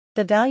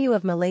The value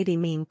of Milady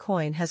meme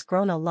coin has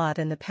grown a lot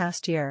in the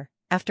past year,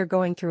 after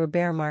going through a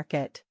bear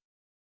market.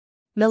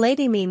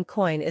 Milady meme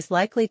coin is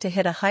likely to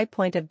hit a high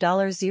point of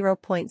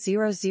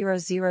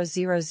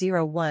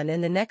 $0.000001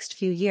 in the next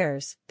few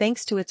years,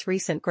 thanks to its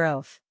recent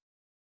growth.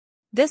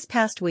 This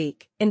past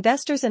week,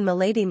 investors in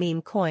Milady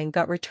meme coin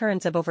got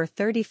returns of over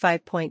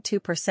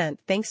 35.2%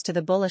 thanks to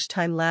the bullish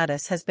time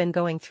LADYS has been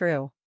going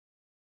through.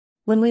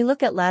 When we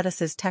look at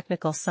LADYS's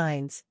technical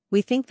signs,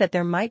 we think that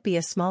there might be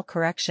a small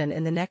correction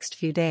in the next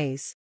few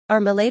days. Our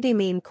Milady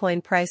meme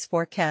coin price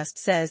forecast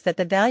says that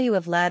the value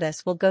of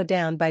LADYS will go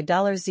down by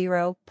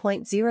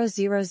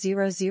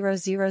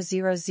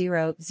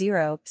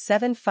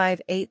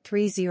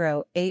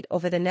 $0.000000075830.8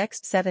 over the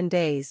next 7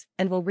 days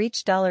and will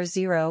reach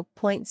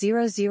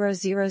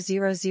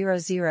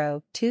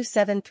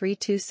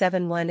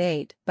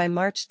 $0.000002732718 by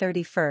March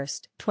 31,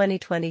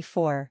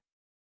 2024.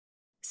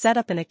 Set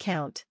up an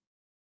account.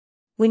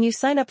 When you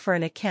sign up for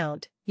an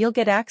account, you'll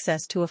get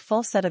access to a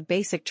full set of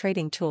basic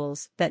trading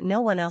tools that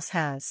no one else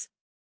has.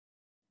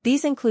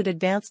 These include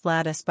advanced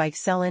LADYS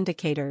buy-sell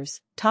indicators,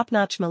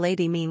 top-notch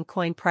Milady meme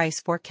coin price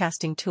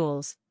forecasting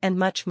tools, and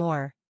much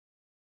more.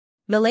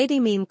 Milady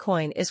meme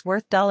coin is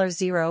worth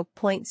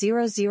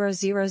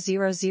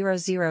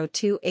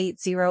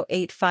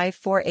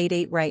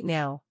 $0.00000028085488 right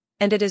now,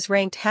 and it is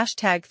ranked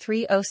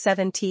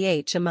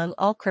 #307th among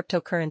all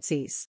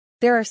cryptocurrencies.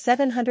 There are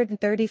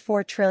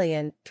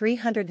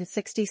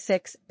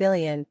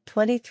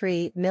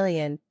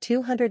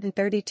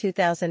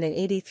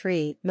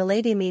 734,366,023,232,083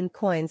 Milady meme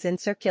coins in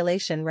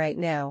circulation right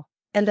now,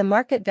 and the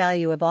market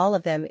value of all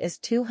of them is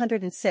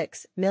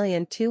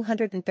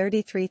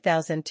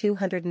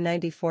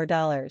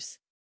 $206,233,294.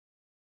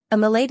 A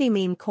Milady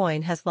meme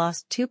coin has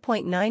lost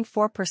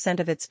 2.94%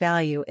 of its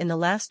value in the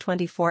last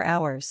 24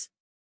 hours.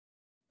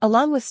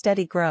 Along with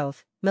steady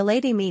growth,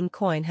 Milady meme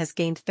coin has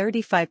gained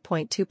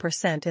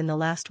 35.2% in the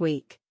last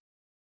week.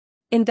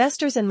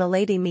 Investors in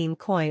Milady meme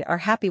coin are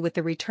happy with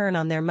the return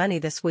on their money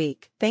this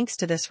week, thanks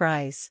to this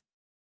rise.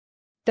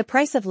 The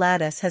price of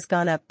LADYS has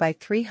gone up by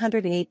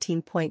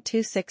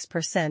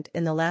 318.26%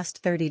 in the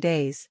last 30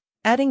 days,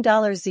 adding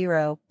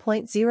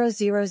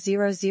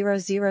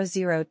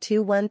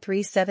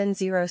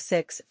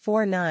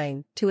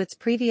 $0.00000213700649 to its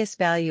previous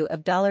value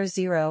of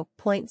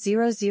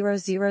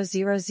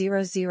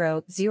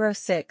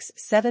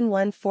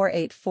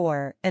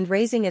 $0.000000067148 and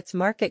raising its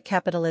market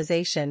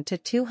capitalization to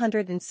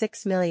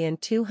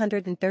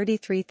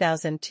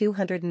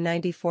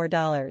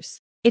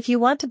 $206,233,294. If you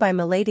want to buy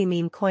Milady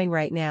meme coin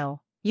right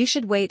now, you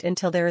should wait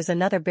until there is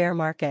another bear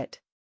market.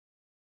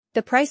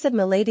 The price of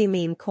Milady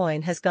meme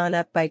coin has gone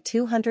up by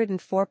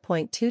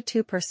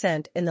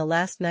 204.22% in the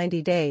last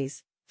 90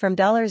 days, from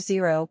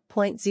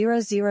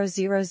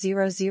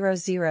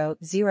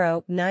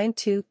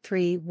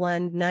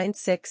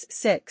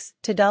 $0.00000009231966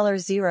 to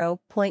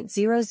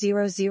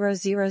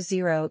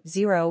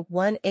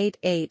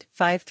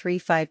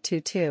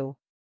 $0.00000001885352.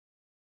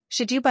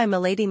 Should you buy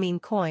Milady meme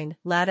coin,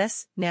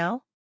 LADYS,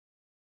 now?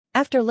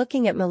 After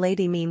looking at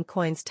Milady meme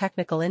coin's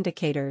technical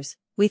indicators,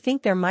 we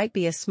think there might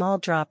be a small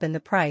drop in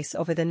the price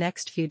over the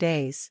next few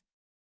days.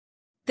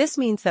 This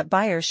means that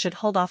buyers should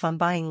hold off on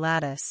buying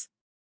LADYS.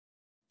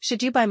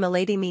 Should you buy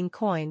Milady meme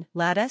coin,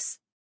 LADYS?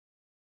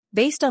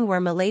 Based on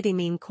where Milady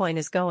meme coin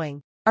is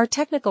going, our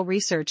technical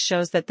research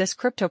shows that this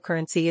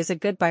cryptocurrency is a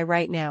good buy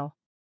right now.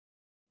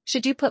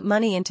 Should you put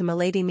money into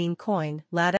Milady meme coin, LADYS?